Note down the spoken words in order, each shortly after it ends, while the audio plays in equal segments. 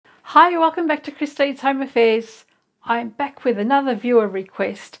Hi, welcome back to Christine's Home Affairs. I'm back with another viewer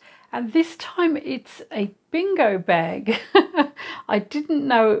request, and this time it's a bingo bag. I didn't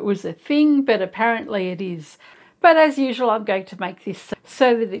know it was a thing, but apparently it is. But as usual, I'm going to make this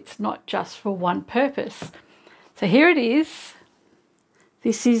so that it's not just for one purpose. So here it is.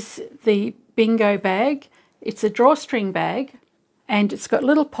 This is the bingo bag. It's a drawstring bag, and it's got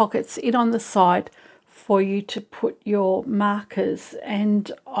little pockets in on the side for you to put your markers,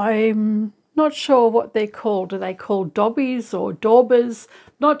 and I'm not sure what they're called. Are they called dobbies or daubers?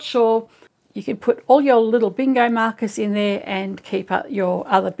 Not sure. You can put all your little bingo markers in there and keep your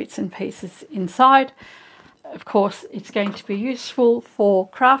other bits and pieces inside. Of course, it's going to be useful for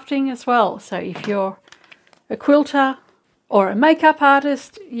crafting as well. So if you're a quilter or a makeup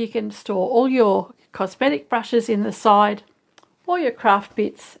artist, you can store all your cosmetic brushes in the side, all your craft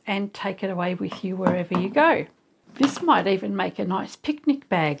bits, and take it away with you wherever you go. This might even make a nice picnic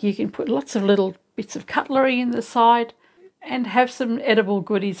bag. You can put lots of little bits of cutlery in the side and have some edible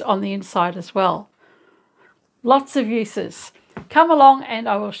goodies on the inside as well. Lots of uses. Come along and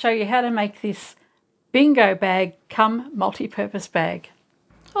I will show you how to make this bingo bag come multi-purpose bag.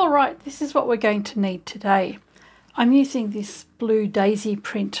 Alright, this is what we're going to need today. I'm using this blue daisy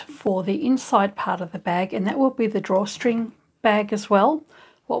print for the inside part of the bag, and that will be the drawstring bag as well.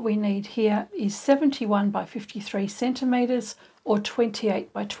 What we need here is 71 by 53 centimeters or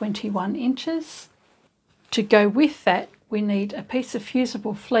 28 by 21 inches. To go with that, we need a piece of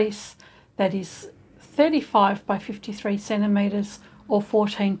fusible fleece that is 35 by 53 centimeters or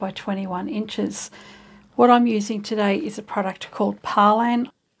 14 by 21 inches. What I'm using today is a product called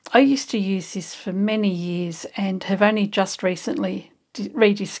Parlan. I used to use this for many years and have only just recently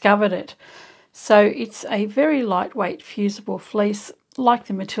rediscovered it. So it's a very lightweight fusible fleece, like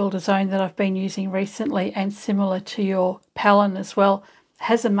the Matilda Zone that I've been using recently, and similar to your Palin as well. It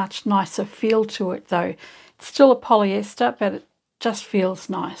has a much nicer feel to it though. It's still a polyester, but it just feels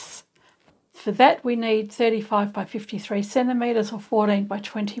nice. For that we need 35 by 53 centimeters or 14 by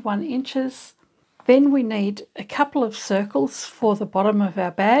 21 inches. Then we need a couple of circles for the bottom of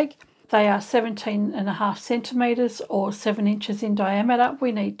our bag. They are 17.5 centimeters or 7 inches in diameter.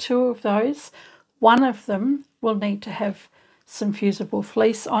 We need two of those. One of them will need to have some fusible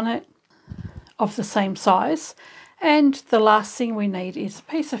fleece on it of the same size. And the last thing we need is a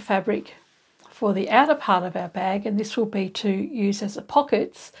piece of fabric for the outer part of our bag, and this will be to use as a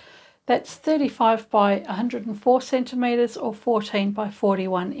pockets. That's 35 by 104 centimeters or 14 by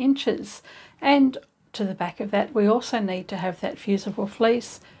 41 inches. And to the back of that, we also need to have that fusible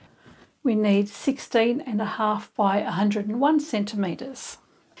fleece. We need 16.5 by 101 centimeters.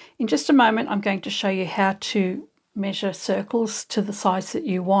 In just a moment, I'm going to show you how to measure circles to the size that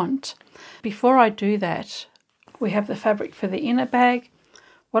you want. Before I do that, we have the fabric for the inner bag.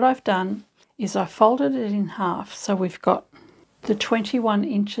 What I've done is I folded it in half. So we've got the 21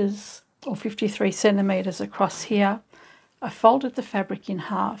 inches or 53 centimeters across here. I folded the fabric in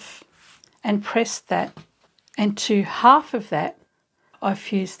half and pressed that, and to half of that I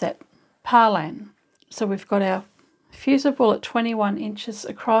fused that Parlan. So we've got our fusible at 21 inches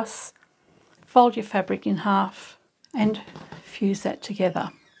across. Fold your fabric in half and fuse that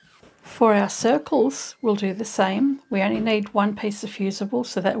together. For our circles, we'll do the same. We only need one piece of fusible,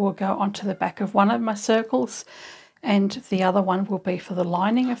 so that will go onto the back of one of my circles, and the other one will be for the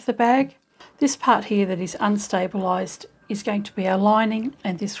lining of the bag. This part here that is unstabilized is going to be our lining,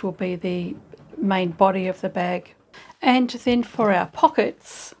 and this will be the main body of the bag. And then for our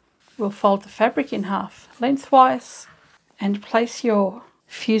pockets, we'll fold the fabric in half lengthwise and place your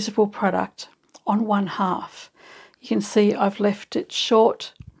fusible product on one half. You can see I've left it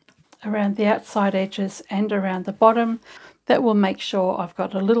short around the outside edges and around the bottom. That will make sure I've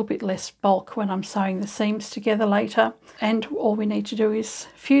got a little bit less bulk when I'm sewing the seams together later. And all we need to do is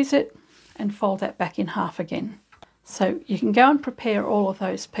fuse it and fold that back in half again. So you can go and prepare all of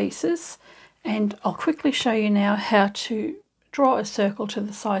those pieces, and I'll quickly show you now how to draw a circle to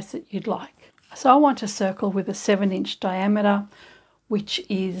the size that you'd like. So I want a circle with a 7-inch diameter, which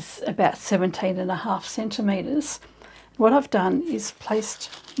is about 17.5 centimeters. What I've done is placed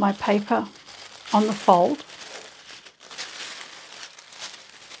my paper on the fold.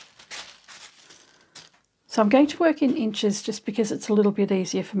 So I'm going to work in inches just because it's a little bit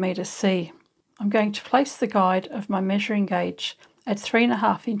easier for me to see. I'm going to place the guide of my measuring gauge at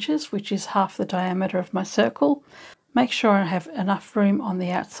 3.5 inches, which is half the diameter of my circle. Make sure I have enough room on the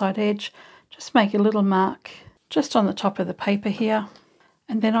outside edge. Just make a little mark just on the top of the paper here,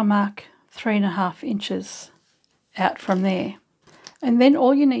 and then I'll mark 3.5 inches out from there. And then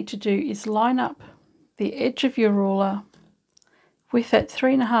all you need to do is line up the edge of your ruler with that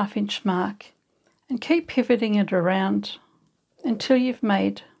 3.5 inch mark and keep pivoting it around until you've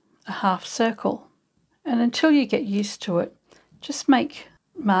made a half circle. And until you get used to it, just make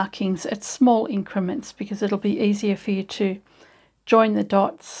markings at small increments because it'll be easier for you to join the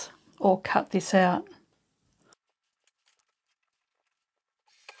dots or cut this out.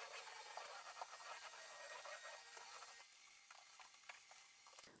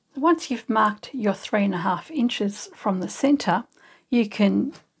 Once you've marked your 3.5 inches from the centre, you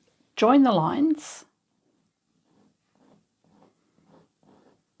can join the lines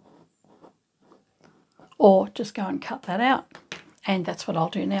or just go and cut that out, and that's what I'll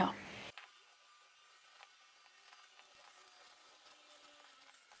do now.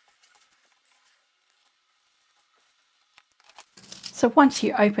 So once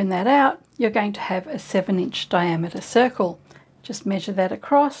you open that out, you're going to have a 7-inch diameter circle. Just measure that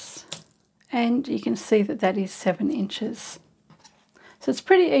across and you can see that that is 7 inches. So it's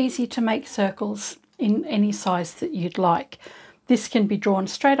pretty easy to make circles in any size that you'd like. This can be drawn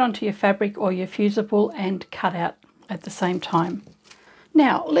straight onto your fabric or your fusible and cut out at the same time.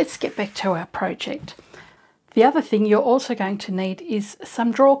 Now let's get back to our project. The other thing you're also going to need is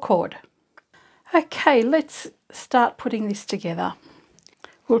some draw cord. Okay, let's start putting this together.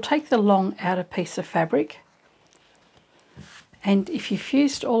 We'll take the long outer piece of fabric, and if you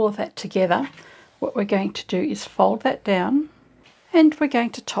fused all of that together, what we're going to do is fold that down and we're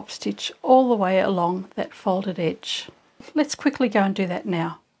going to top stitch all the way along that folded edge. Let's quickly go and do that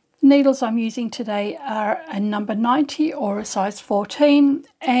now. The needles I'm using today are a number 90 or a size 14,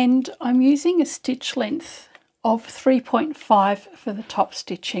 and I'm using a stitch length of 3.5 for the top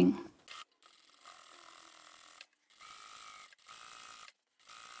stitching.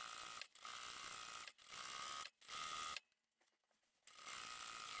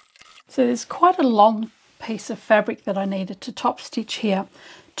 So there's quite a long piece of fabric that I needed to top stitch here.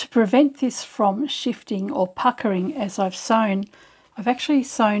 To prevent this from shifting or puckering as I've sewn, I've actually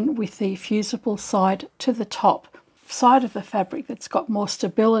sewn with the fusible side to the top. Side of the fabric that's got more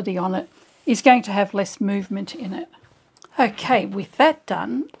stability on it is going to have less movement in it. Okay, with that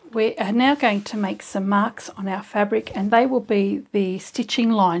done, we are now going to make some marks on our fabric, and they will be the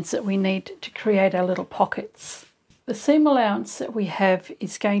stitching lines that we need to create our little pockets. The seam allowance that we have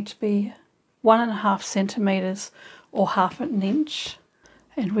is going to be 1.5 centimetres or 1/2 inch,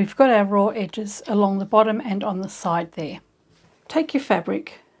 and we've got our raw edges along the bottom and on the side there. Take your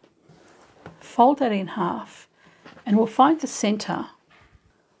fabric, fold that in half, and we'll find the centre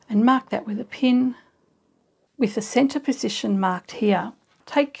and mark that with a pin. With the centre position marked here,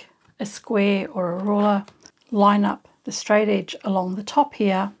 take a square or a ruler, line up the straight edge along the top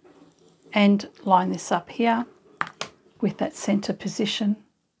here and line this up here with that centre position.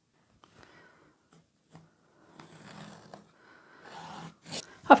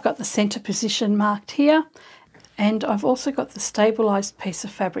 I've got the centre position marked here, and I've also got the stabilised piece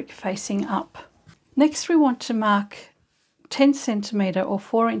of fabric facing up. Next we want to mark 10 centimetre or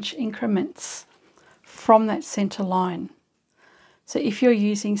 4-inch increments from that centre line. So if you're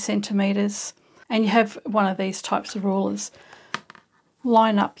using centimetres and you have one of these types of rulers,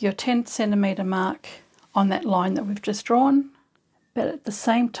 line up your 10 centimetre mark on that line that we've just drawn, but at the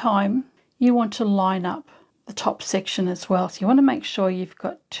same time you want to line up the top section as well. So you want to make sure you've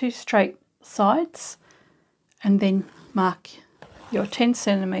got 2 straight sides, and then mark your 10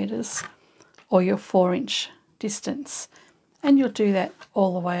 centimetres or your 4-inch distance, and you'll do that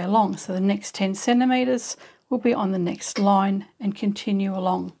all the way along. So the next 10 centimetres will be on the next line and continue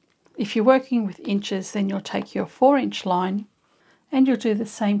along. If you're working with inches, then you'll take your 4-inch line and you'll do the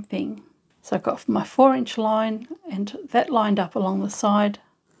same thing. So I've got my 4-inch line and that lined up along the side,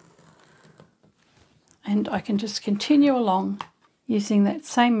 and I can just continue along using that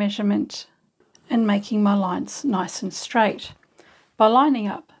same measurement and making my lines nice and straight. By lining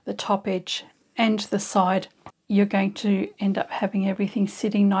up the top edge and the side, you're going to end up having everything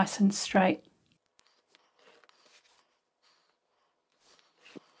sitting nice and straight.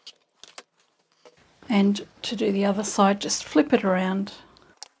 And to do the other side, just flip it around.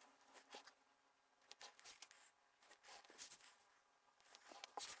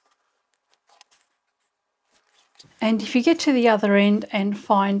 And if you get to the other end and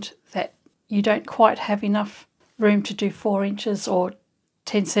find that you don't quite have enough room to do 4 inches or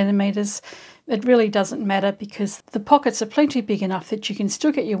 10 centimetres, it really doesn't matter, because the pockets are plenty big enough that you can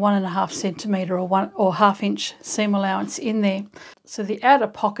still get your 1.5 centimetre or 1.5 inch seam allowance in there. So the outer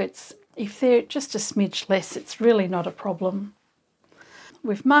pockets, if they're just a smidge less, it's really not a problem.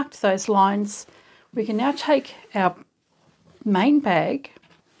 We've marked those lines. We can now take our main bag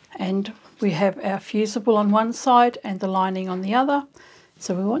and We have our fusible on one side and the lining on the other.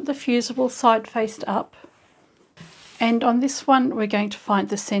 So we want the fusible side faced up. And on this one, we're going to find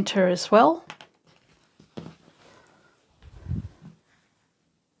the centre as well.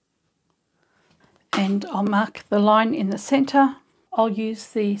 And I'll mark the line in the centre. I'll use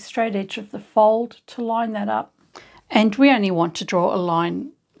the straight edge of the fold to line that up. And we only want to draw a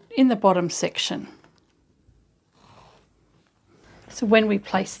line in the bottom section. So when we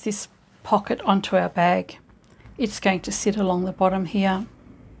place this pocket onto our bag, it's going to sit along the bottom here.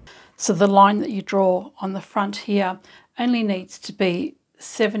 So the line that you draw on the front here only needs to be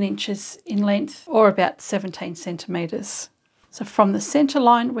 7 inches in length, or about 17 centimetres. So from the centre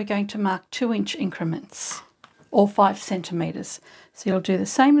line, we're going to mark 2-inch increments, or 5 centimetres. So you'll do the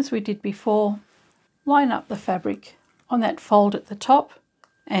same as we did before. Line up the fabric on that fold at the top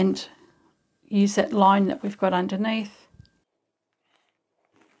and use that line that we've got underneath.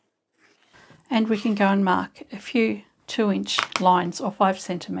 And we can go and mark a few 2-inch lines or 5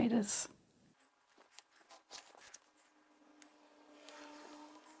 centimetres.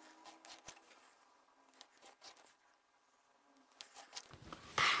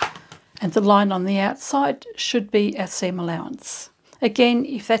 And the line on the outside should be our seam allowance. Again,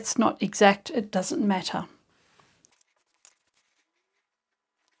 if that's not exact, it doesn't matter.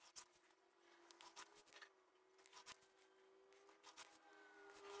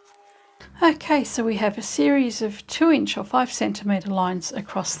 Okay, so we have a series of 2-inch or 5 centimetre lines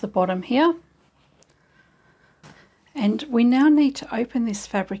across the bottom here. And we now need to open this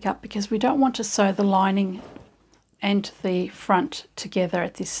fabric up because we don't want to sew the lining and the front together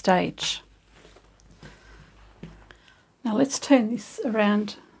at this stage. Now let's turn this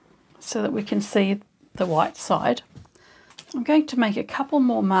around so that we can see the white side. I'm going to make a couple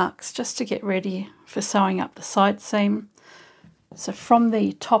more marks just to get ready for sewing up the side seam. So from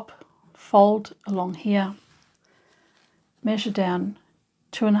the top fold along here, measure down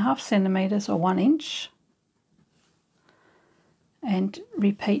 2.5 centimetres or 1 inch and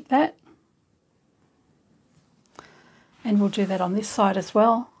repeat that. And we'll do that on this side as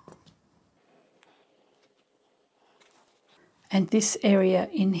well. And this area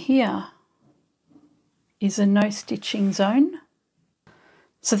in here is a no stitching zone.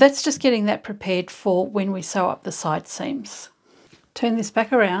 So that's just getting that prepared for when we sew up the side seams. Turn this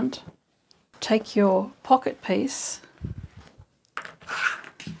back around. Take your pocket piece,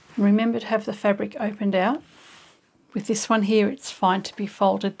 remember to have the fabric opened out. With this one here, it's fine to be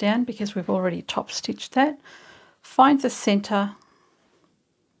folded down because we've already top stitched that. Find the centre.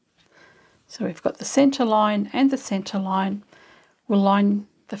 So we've got the centre line and the centre line. We'll line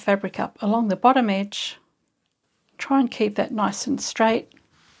the fabric up along the bottom edge. Try and keep that nice and straight.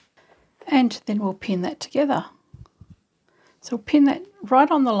 And then we'll pin that together. So we'll pin that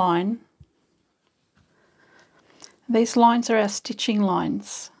right on the line. These lines are our stitching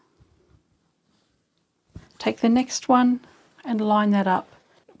lines. Take the next one and line that up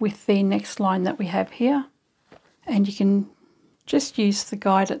with the next line that we have here. And you can just use the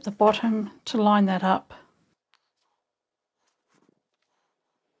guide at the bottom to line that up.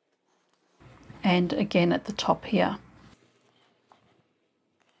 And again at the top here.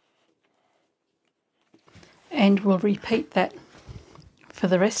 And we'll repeat that for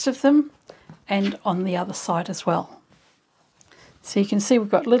the rest of them and on the other side as well. So you can see we've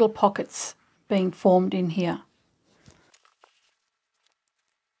got little pockets being formed in here.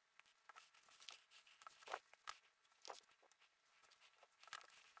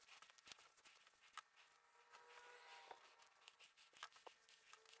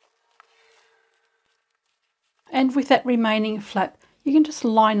 And with that remaining flap, you can just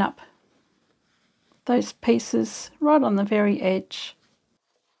line up those pieces right on the very edge.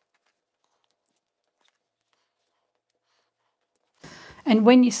 And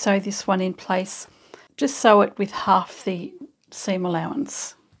when you sew this one in place, just sew it with half the seam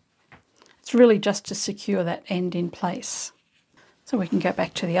allowance. It's really just to secure that end in place. So we can go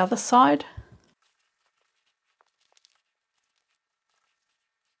back to the other side.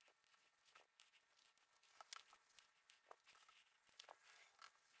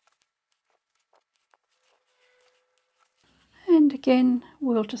 And again,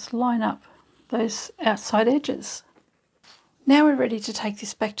 we'll just line up those outside edges. Now we're ready to take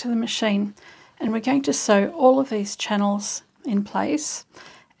this back to the machine, and we're going to sew all of these channels in place.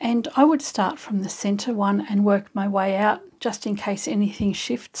 And I would start from the centre one and work my way out just in case anything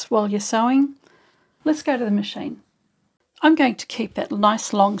shifts while you're sewing. Let's go to the machine. I'm going to keep that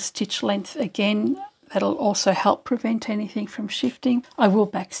nice long stitch length again. That'll also help prevent anything from shifting. I will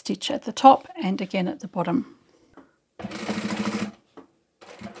back stitch at the top and again at the bottom.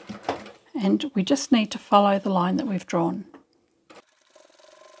 and we just need to follow the line that we've drawn.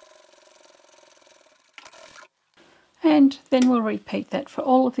 And then we'll repeat that for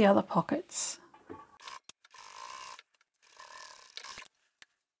all of the other pockets.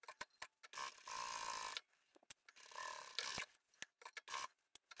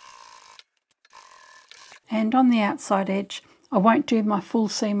 And on the outside edge, I won't do my full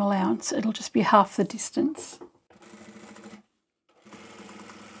seam allowance, it'll just be half the distance.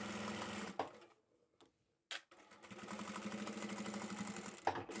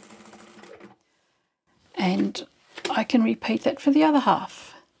 And I can repeat that for the other half.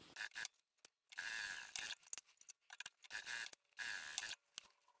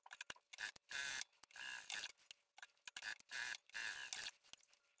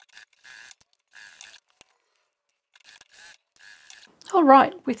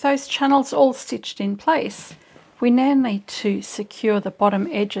 Alright, with those channels all stitched in place, we now need to secure the bottom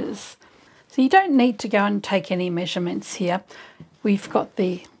edges. So you don't need to go and take any measurements here. We've got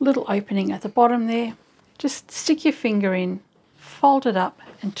the little opening at the bottom there. Just stick your finger in, fold it up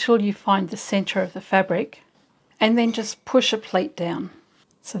until you find the centre of the fabric, and then just push a pleat down.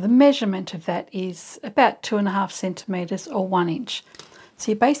 So the measurement of that is about 2.5 centimetres or 1 inch.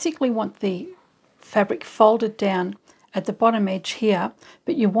 So you basically want the fabric folded down at the bottom edge here,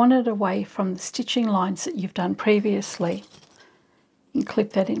 but you want it away from the stitching lines that you've done previously. You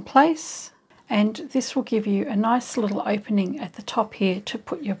clip that in place, and this will give you a nice little opening at the top here to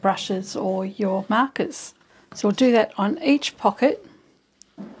put your brushes or your markers. So we'll do that on each pocket.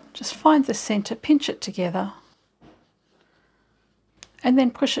 Just find the centre, pinch it together, and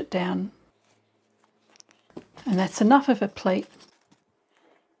then push it down. And that's enough of a pleat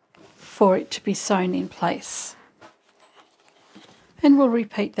for it to be sewn in place. And we'll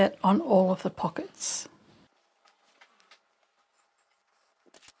repeat that on all of the pockets.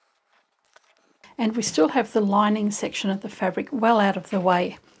 And we still have the lining section of the fabric well out of the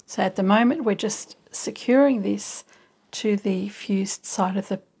way. So at the moment we're just securing this to the fused side of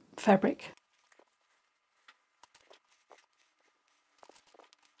the fabric.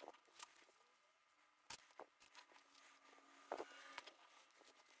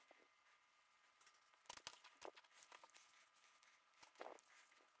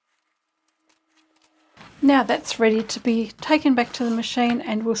 Now that's ready to be taken back to the machine,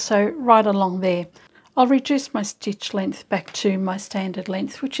 and we'll sew right along there. I'll reduce my stitch length back to my standard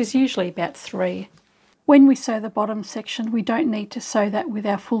length, which is usually about 3. When we sew the bottom section, we don't need to sew that with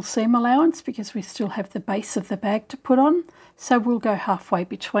our full seam allowance because we still have the base of the bag to put on. So we'll go halfway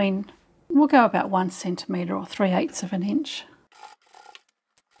between, we'll go about 1 centimetre or 3/8 of an inch.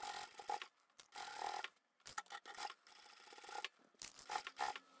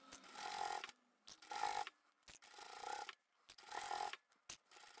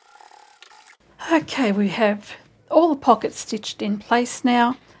 Okay, we have all the pockets stitched in place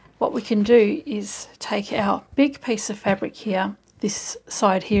now. What we can do is take our big piece of fabric here. This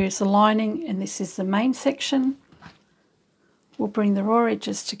side here is the lining and this is the main section. We'll bring the raw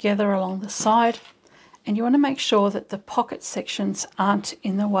edges together along the side, and you want to make sure that the pocket sections aren't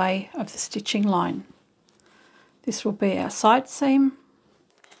in the way of the stitching line. This will be our side seam.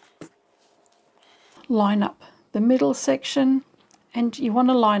 Line up the middle section. And you want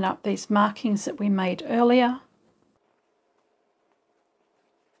to line up these markings that we made earlier.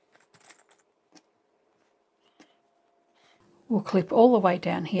 We'll clip all the way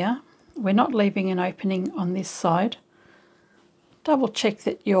down here. We're not leaving an opening on this side. Double check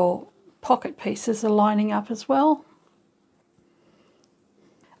that your pocket pieces are lining up as well.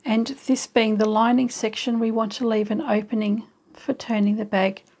 And this being the lining section, we want to leave an opening for turning the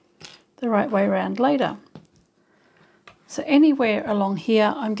bag the right way around later. So anywhere along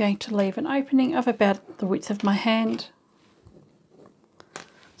here, I'm going to leave an opening of about the width of my hand.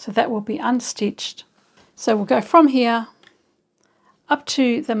 So that will be unstitched. So we'll go from here up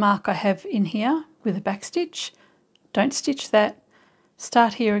to the mark I have in here with a back stitch. Don't stitch that.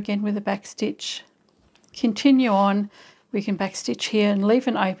 Start here again with a back stitch. Continue on. We can back stitch here and leave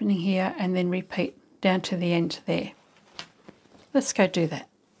an opening here and then repeat down to the end there. Let's go do that.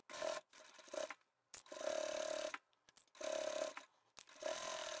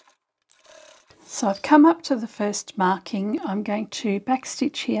 So I've come up to the first marking. I'm going to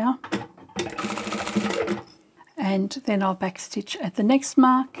backstitch here, and then I'll backstitch at the next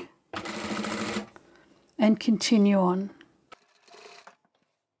mark and continue on.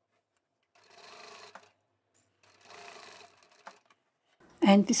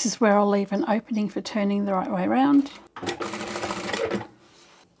 And this is where I'll leave an opening for turning the right way around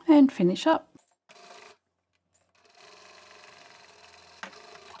and finish up.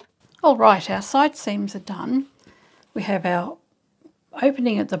 All right, our side seams are done. We have our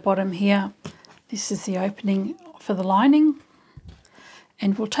opening at the bottom here. This is the opening for the lining.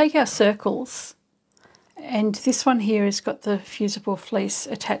 And we'll take our circles, and this one here has got the fusible fleece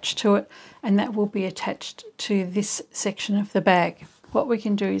attached to it, and that will be attached to this section of the bag. What we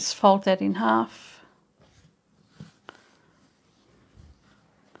can do is fold that in half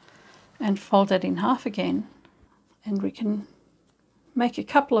and fold that in half again, and we can make a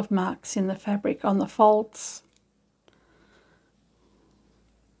couple of marks in the fabric on the folds.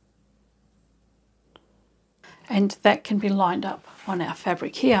 And that can be lined up on our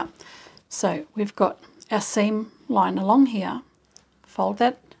fabric here. So we've got our seam line along here, fold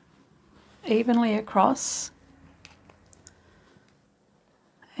that evenly across,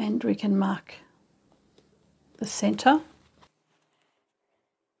 and we can mark the centre.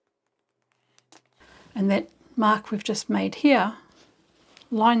 And that mark we've just made here,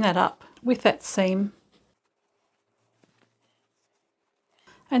 line that up with that seam,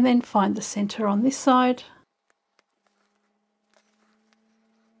 and then find the centre on this side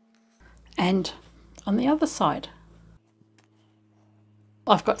and on the other side.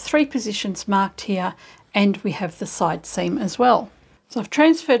 I've got 3 positions marked here, and we have the side seam as well. So I've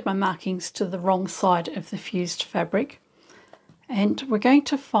transferred my markings to the wrong side of the fused fabric, and we're going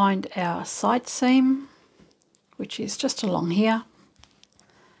to find our side seam, which is just along here.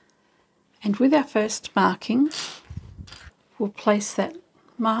 And with our first marking, we'll place that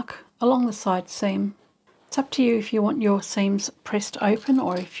mark along the side seam. It's up to you if you want your seams pressed open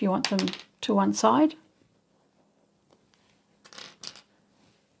or if you want them to one side.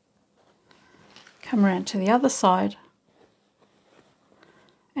 Come around to the other side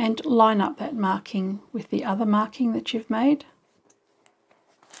and line up that marking with the other marking that you've made.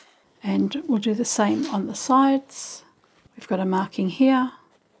 And we'll do the same on the sides. We've got a marking here,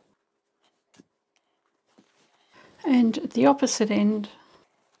 and at the opposite end.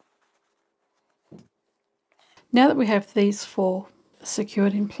 Now that we have these 4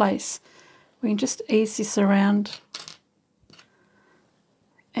 secured in place, we can just ease this around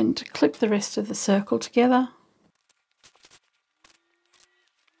and clip the rest of the circle together.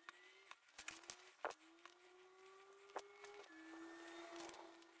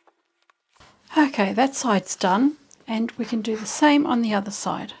 Okay, that side's done, and we can do the same on the other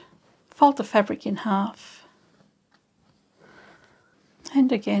side. Fold the fabric in half,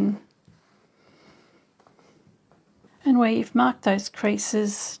 and again. And where you've marked those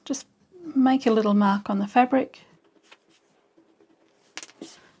creases, just make a little mark on the fabric.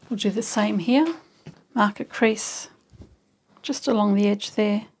 We'll do the same here. Mark a crease just along the edge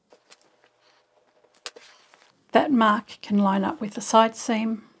there. That mark can line up with the side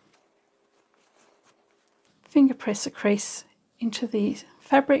seam. Finger press a crease into the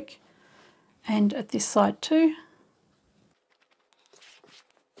fabric, and at this side too.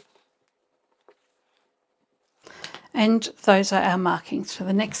 And those are our markings for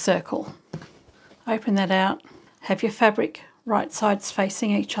the next circle. Open that out, have your fabric right sides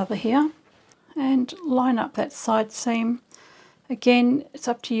facing each other here, and line up that side seam. Again, it's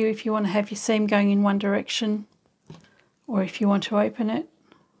up to you if you want to have your seam going in one direction or if you want to open it.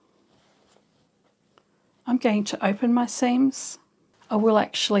 I'm going to open my seams. I will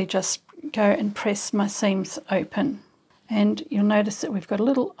actually just go and press my seams open. And you'll notice that we've got a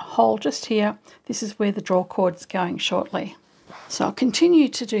little hole just here. This is where the draw cord's going shortly. So I'll continue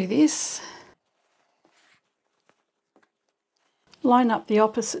to do this. Line up the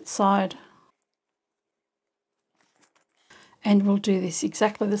opposite side. And we'll do this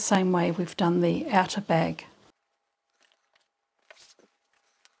exactly the same way we've done the outer bag.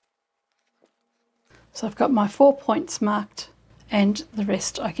 So I've got my 4 points marked, and the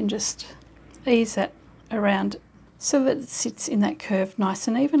rest I can just ease that around so that it sits in that curve nice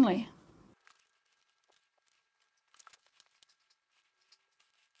and evenly.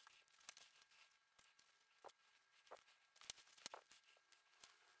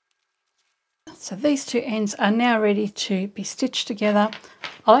 So these 2 ends are now ready to be stitched together.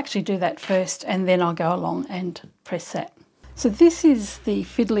 I'll actually do that first, and then I'll go along and press that. So this is the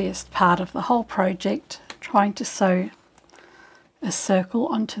fiddliest part of the whole project, trying to sew a circle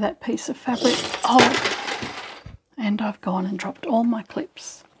onto that piece of fabric. Oh, and I've gone and dropped all my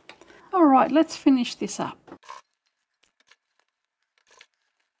clips. All right, let's finish this up.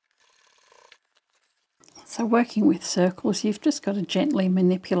 So working with circles, you've just got to gently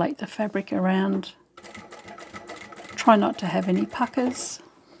manipulate the fabric around. Try not to have any puckers.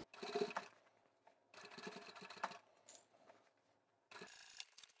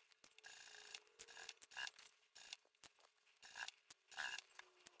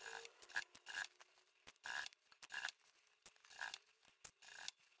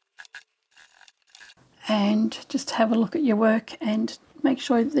 and just have a look at your work and make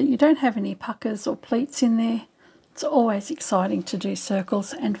sure that you don't have any puckers or pleats in there. It's always exciting to do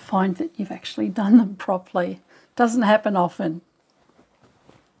circles and find that you've actually done them properly. Doesn't happen often.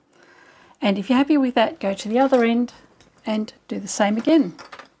 And if you're happy with that, go to the other end and do the same again.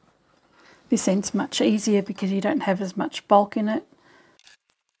 This end's much easier because you don't have as much bulk in it.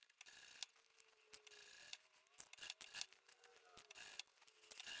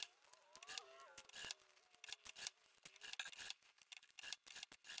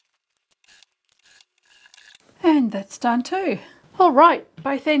 And that's done too. All right,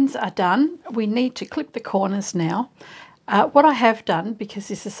 both ends are done. We need to clip the corners now. What I have done, because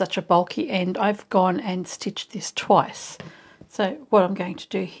this is such a bulky end, I've gone and stitched this twice. So what I'm going to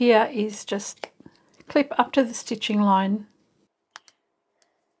do here is just clip up to the stitching line,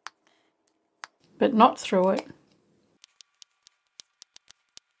 but not through it.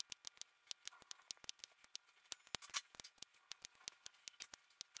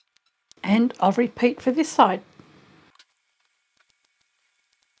 And I'll repeat for this side.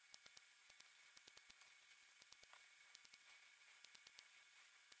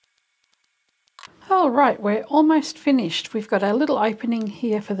 All right, we're almost finished. We've got a little opening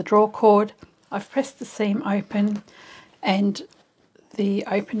here for the draw cord. I've pressed the seam open and the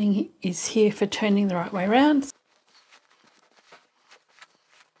opening is here for turning the right way around.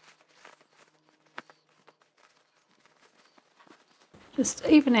 Just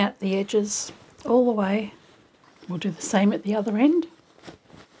even out the edges all the way. We'll do the same at the other end.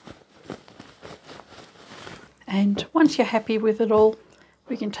 And once you're happy with it all,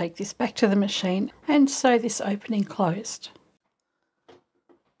 we can take this back to the machine and sew this opening closed.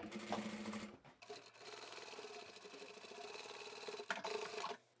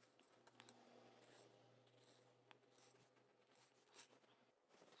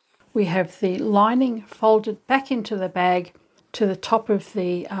 We have the lining folded back into the bag to the top of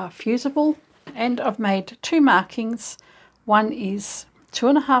the fusible, and I've made two markings. One is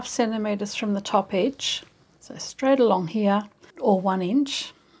 2.5 centimetres from the top edge, so straight along here, or 1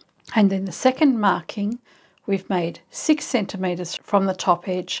 inch, and then the second marking we've made 6 centimetres from the top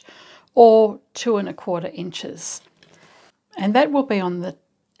edge, or 2.25 inches, and that will be on the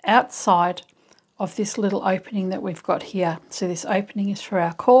outside of this little opening that we've got here. So this opening is for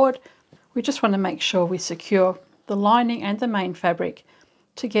our cord. We just want to make sure we secure the lining and the main fabric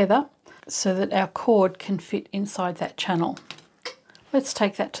together so that our cord can fit inside that channel. Let's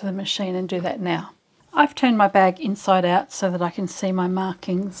take that to the machine and do that now. I've turned my bag inside out so that I can see my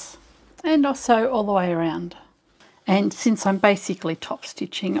markings, and I'll sew all the way around. And since I'm basically top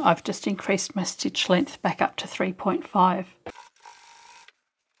stitching, I've just increased my stitch length back up to 3.5.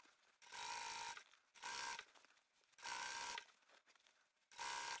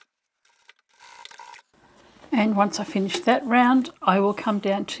 And once I finish that round, I will come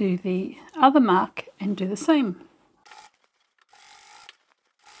down to the other mark and do the same.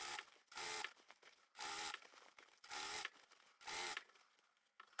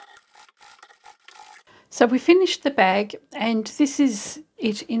 So we finished the bag, and this is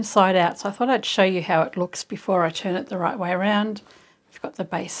it inside out. So I thought I'd show you how it looks before I turn it the right way around. We've got the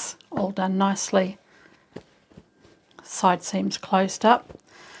base all done nicely. Side seams closed up.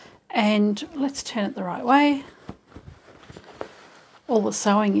 And let's turn it the right way. All the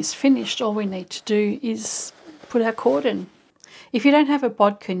sewing is finished. All we need to do is put our cord in. If you don't have a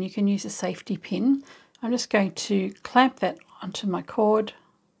bodkin, you can use a safety pin. I'm just going to clamp that onto my cord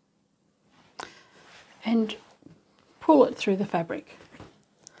and pull it through the fabric.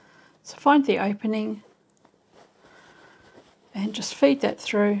 So find the opening and just feed that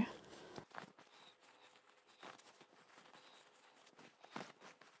through.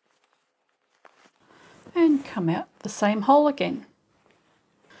 And come out the same hole again.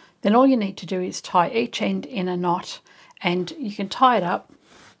 Then all you need to do is tie each end in a knot, and you can tie it up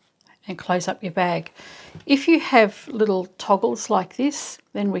and close up your bag. If you have little toggles like this,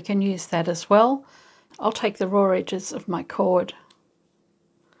 then we can use that as well. I'll take the raw edges of my cord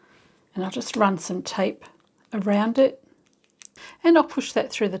and I'll just run some tape around it, and I'll push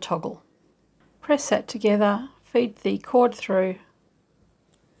that through the toggle. Press that together, feed the cord through,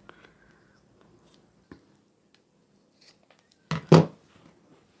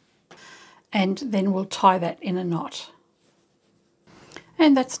 and then we'll tie that in a knot.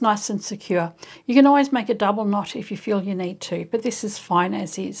 And that's nice and secure. You can always make a double knot if you feel you need to, but this is fine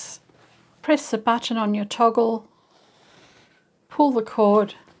as is. Press the button on your toggle, pull the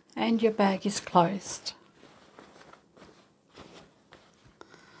cord, and your bag is closed.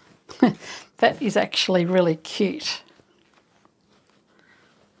 That is actually really cute.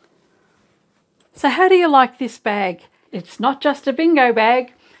 So how do you like this bag? It's not just a bingo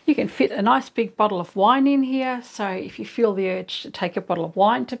bag. You can fit a nice big bottle of wine in here. So if you feel the urge to take a bottle of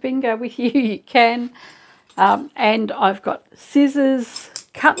wine to bingo with you, you can. And I've got scissors,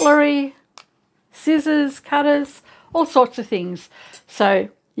 cutlery, scissors, cutters, all sorts of things. So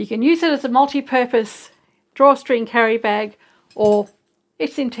you can use it as a multi-purpose drawstring carry bag, or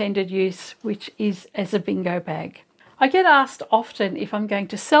its intended use, which is as a bingo bag. I get asked often if I'm going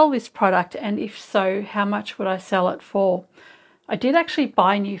to sell this product, and if so, how much would I sell it for? I did actually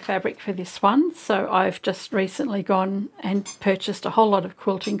buy new fabric for this one, so I've just recently gone and purchased a whole lot of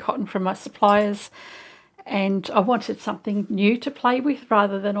quilting cotton from my suppliers, and I wanted something new to play with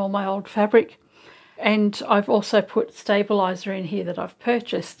rather than all my old fabric. And I've also put stabilizer in here that I've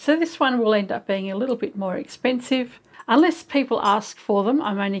purchased. So this one will end up being a little bit more expensive. Unless people ask for them,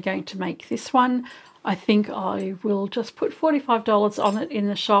 I'm only going to make this one. I think I will just put $45 on it in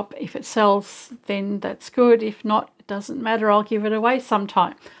the shop. If it sells, then that's good. If not, it doesn't matter. I'll give it away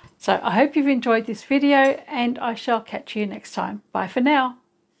sometime. So I hope you've enjoyed this video, and I shall catch you next time. Bye for now.